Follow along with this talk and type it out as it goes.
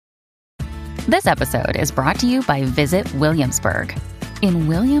This episode is brought to you by Visit Williamsburg. In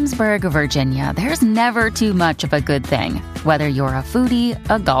Williamsburg, Virginia, there's never too much of a good thing. Whether you're a foodie,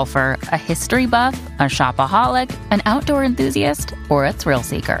 a golfer, a history buff, a shopaholic, an outdoor enthusiast, or a thrill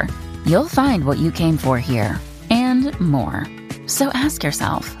seeker, you'll find what you came for here and more. So ask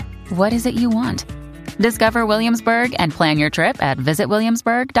yourself, what is it you want? Discover Williamsburg and plan your trip at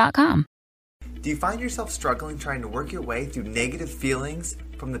visitwilliamsburg.com. Do you find yourself struggling trying to work your way through negative feelings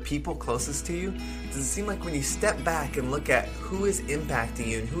from the people closest to you? Does it seem like when you step back and look at who is impacting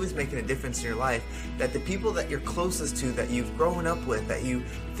you and who is making a difference in your life, that the people that you're closest to, that you've grown up with, that you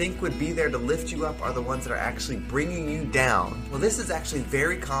think would be there to lift you up, are the ones that are actually bringing you down? Well, this is actually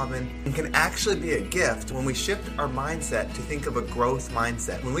very common and can actually be a gift when we shift our mindset to think of a growth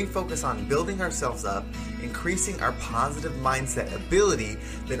mindset. When we focus on building ourselves up, increasing our positive mindset ability,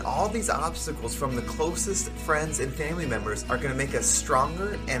 then all these obstacles from the closest friends and family members are going to make us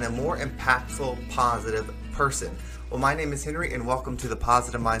stronger and a more impactful, positive person. Well, my name is Henry, and welcome to the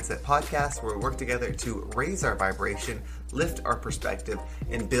Positive Mindset Podcast, where we work together to raise our vibration, lift our perspective,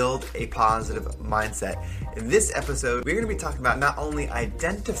 and build a positive mindset. In this episode, we're going to be talking about not only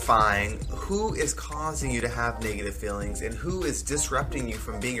identifying who is causing you to have negative feelings and who is disrupting you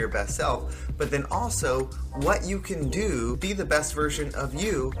from being your best self, but then also what you can do to be the best version of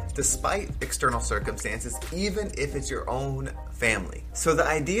you despite external circumstances, even if it's your own family. So the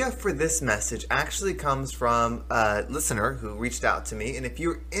idea for this message actually comes from a listener who reached out to me, and if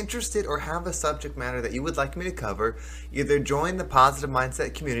you're interested or have a subject matter that you would like me to cover, either join the Positive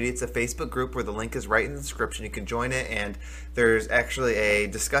Mindset community. It's a Facebook group where the link is right in the description. You can join it, and there's actually a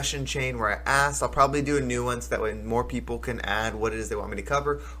discussion chain where I asked. I'll probably do a new one so that way more people can add what it is they want me to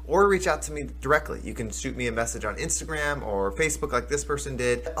cover, or reach out to me directly. You can shoot me a message on Instagram or Facebook like this person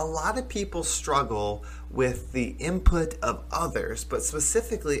did. A lot of people struggle with the input of others, but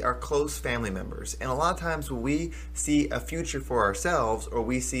specifically our close family members. And a lot of times when we see a future for ourselves, or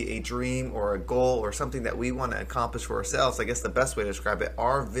we see a dream or a goal or something that we want to accomplish for ourselves, I guess the best way to describe it,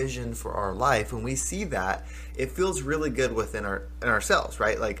 our vision for our life, when we see that, it feels really good within ourselves,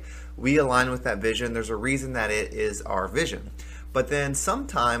 right? Like we align with that vision. There's a reason that it is our vision. But then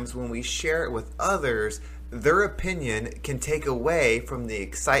sometimes when we share it with others, their opinion can take away from the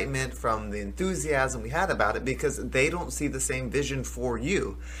excitement, from the enthusiasm we had about it, because they don't see the same vision for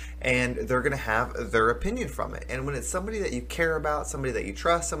you, and they're going to have their opinion from it. And when it's somebody that you care about, somebody that you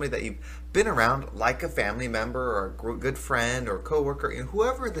trust, somebody that you've been around, like a family member or a good friend or coworker, and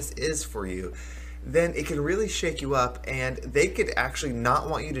whoever this is for you, then it can really shake you up, and they could actually not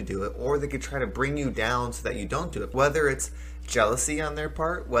want you to do it, or they could try to bring you down so that you don't do it. Whether it's jealousy on their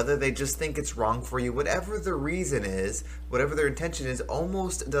part, whether they just think it's wrong for you, whatever the reason is, whatever their intention is,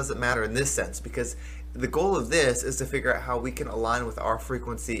 almost doesn't matter in this sense, because the goal of this is to figure out how we can align with our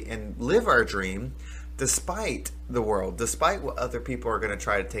frequency and live our dream despite the world, despite what other people are going to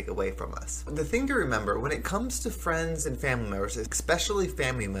try to take away from us. The thing to remember when it comes to friends and family members, especially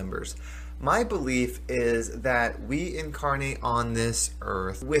family members, my belief is that we incarnate on this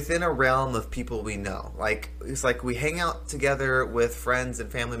earth within a realm of people we know. It's like we hang out together with friends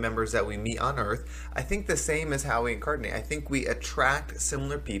and family members that we meet on earth. I think the same is how we incarnate. I think we attract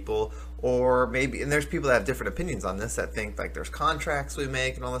similar people, or maybe, and there's people that have different opinions on this, that think like there's contracts we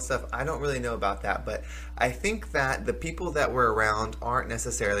make and all this stuff. I don't really know about that, but I think that the people that we're around aren't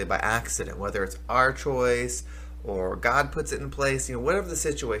necessarily by accident, whether it's our choice or God puts it in place, whatever the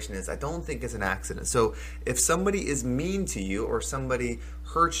situation is. I don't think it's an accident. So if somebody is mean to you or somebody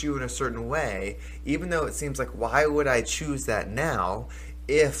hurts you in a certain way, even though it seems like, why would I choose that now?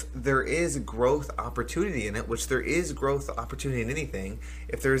 If there is growth opportunity in it, which there is growth opportunity in anything,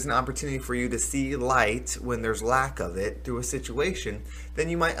 if there is an opportunity for you to see light when there's lack of it through a situation, then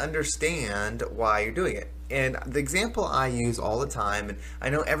you might understand why you're doing it. And the example I use all the time, and I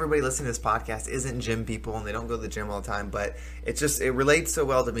know everybody listening to this podcast isn't gym people and they don't go to the gym all the time, but it relates so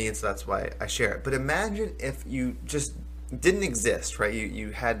well to me, and so that's why I share it. But imagine if you just didn't exist, right?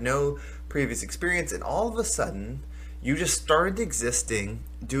 You had no previous experience, and all of a sudden you just started existing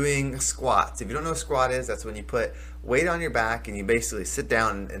doing squats. If you don't know what a squat is, that's when you put weight on your back and you basically sit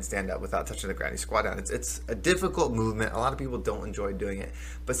down and stand up without touching the ground. You squat down. It's a difficult movement. A lot of people don't enjoy doing it.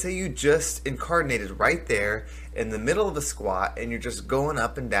 But say you just incarnated right there in the middle of a squat, and you're just going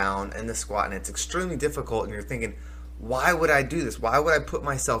up and down in the squat, and it's extremely difficult, and you're thinking, why would I do this? Why would I put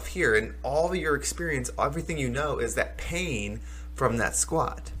myself here? And all of your experience, everything you know, is that pain from that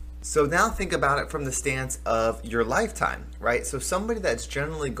squat. So now think about it from the stance of your lifetime, right? So somebody that's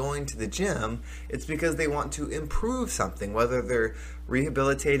generally going to the gym, it's because they want to improve something, whether they're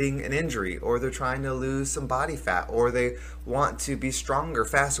rehabilitating an injury, or they're trying to lose some body fat, or they want to be stronger,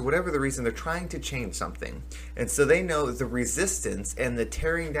 faster, whatever the reason, they're trying to change something. And so they know the resistance and the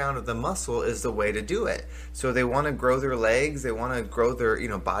tearing down of the muscle is the way to do it. So they want to grow their legs, they want to grow their,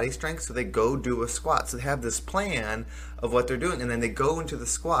 body strength, so they go do a squat. So they have this plan of what they're doing, and then they go into the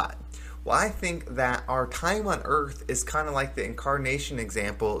squat. Well, I think that our time on earth is kind of like the incarnation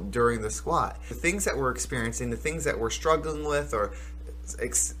example during the squat. The things that we're experiencing, the things that we're struggling with or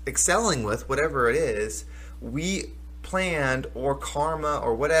excelling with, whatever it is, we planned, or karma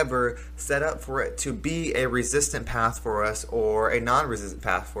or whatever set up for it to be a resistant path for us or a non-resistant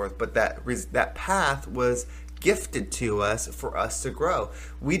path for us, but that path was gifted to us for us to grow.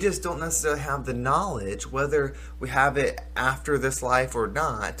 We just don't necessarily have the knowledge, whether we have it after this life or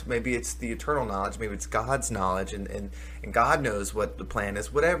not. Maybe it's the eternal knowledge, maybe it's God's knowledge, and God knows what the plan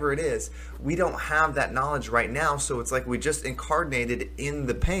is. Whatever it is, we don't have that knowledge right now, so it's like we just incarnated in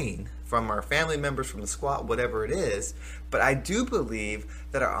the pain from our family members, from the squat, whatever it is. But I do believe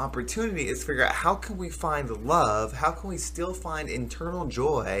that our opportunity is to figure out, how can we find love, how can we still find internal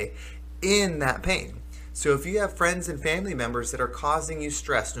joy in that pain? So if you have friends and family members that are causing you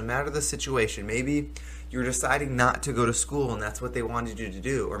stress, no matter the situation, maybe you're deciding not to go to school and that's what they wanted you to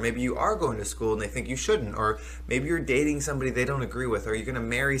do, or maybe you are going to school and they think you shouldn't, or maybe you're dating somebody they don't agree with, or you're going to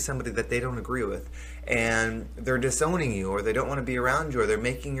marry somebody that they don't agree with, and they're disowning you, or they don't want to be around you, or they're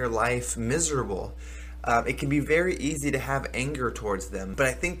making your life miserable. It can be very easy to have anger towards them, but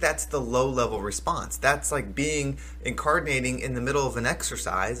I think that's the low-level response. That's like incarnating in the middle of an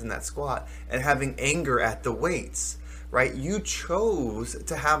exercise in that squat and having anger at the weights, right? You chose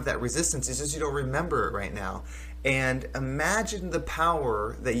to have that resistance. It's just you don't remember it right now. And imagine the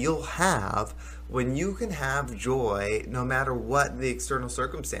power that you'll have when you can have joy no matter what the external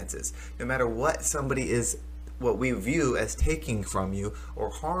circumstances, no matter what somebody is, what we view as taking from you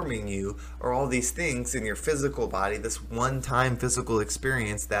or harming you, or all these things in your physical body, this one-time physical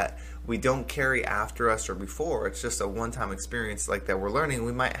experience that we don't carry after us or before. It's just a one-time experience like that we're learning.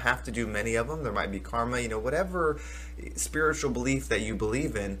 We might have to do many of them. There might be karma, whatever spiritual belief that you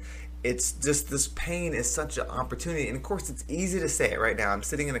believe in. It's just, this pain is such an opportunity. And of course, it's easy to say it right now. I'm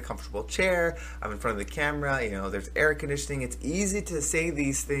sitting in a comfortable chair. I'm in front of the camera. There's air conditioning. It's easy to say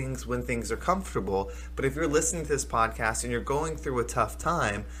these things when things are comfortable. But if you're listening to this podcast and you're going through a tough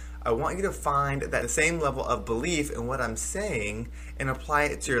time, I want you to find that same level of belief in what I'm saying and apply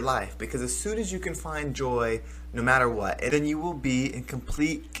it to your life. Because as soon as you can find joy, no matter what, then you will be in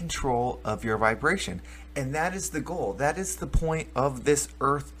complete control of your vibration. And that is the goal. That is the point of this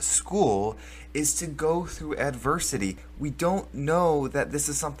Earth School, is to go through adversity. We don't know that this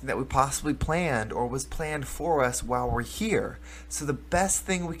is something that we possibly planned or was planned for us while we're here. So the best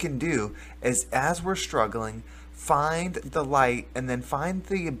thing we can do is, as we're struggling, find the light, and then find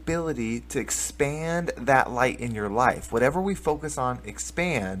the ability to expand that light in your life. Whatever we focus on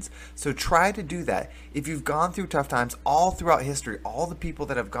expands. So try to do that. If you've gone through tough times all throughout history, all the people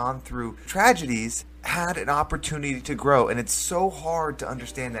that have gone through tragedies had an opportunity to grow, and it's so hard to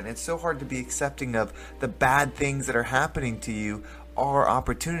understand that. And it's so hard to be accepting of the bad things that are happening to you are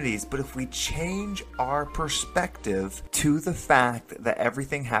opportunities. But if we change our perspective to the fact that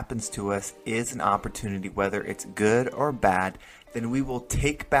everything happens to us is an opportunity, whether it's good or bad, then we will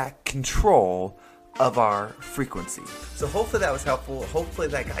take back control of our frequency. So hopefully that was helpful. Hopefully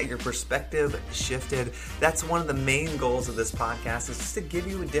that got your perspective shifted. That's one of the main goals of this podcast, is just to give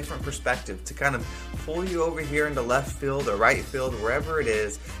you a different perspective, to kind of pull you over here into left field or right field, wherever it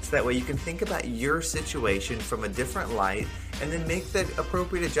is, so that way you can think about your situation from a different light and then make the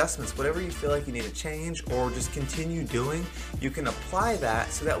appropriate adjustments. Whatever you feel like you need to change or just continue doing, you can apply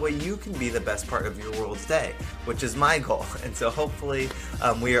that, so that way you can be the best part of your world's day, which is my goal. And so hopefully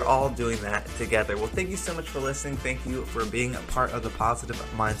we are all doing that together. Well, thank you so much for listening. Thank you for being a part of the Positive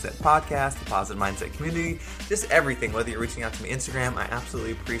Mindset Podcast, the Positive Mindset community, just everything, whether you're reaching out to me Instagram. I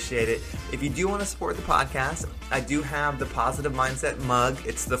absolutely appreciate it. If you do want to support the podcast, I do have the Positive Mindset mug.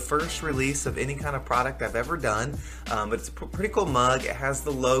 It's the first release of any kind of product I've ever done, but it's a pretty cool mug. It has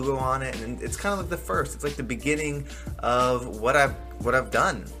the logo on it, and it's kind of like the first. It's like the beginning of what I've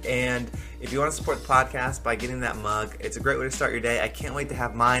done. And if you want to support the podcast by getting that mug, it's a great way to start your day. I can't wait to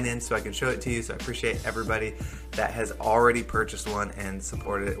have mine in so I can show it to you. So I appreciate everybody that has already purchased one and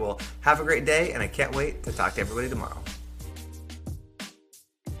supported it. Well, have a great day, and I can't wait to talk to everybody tomorrow.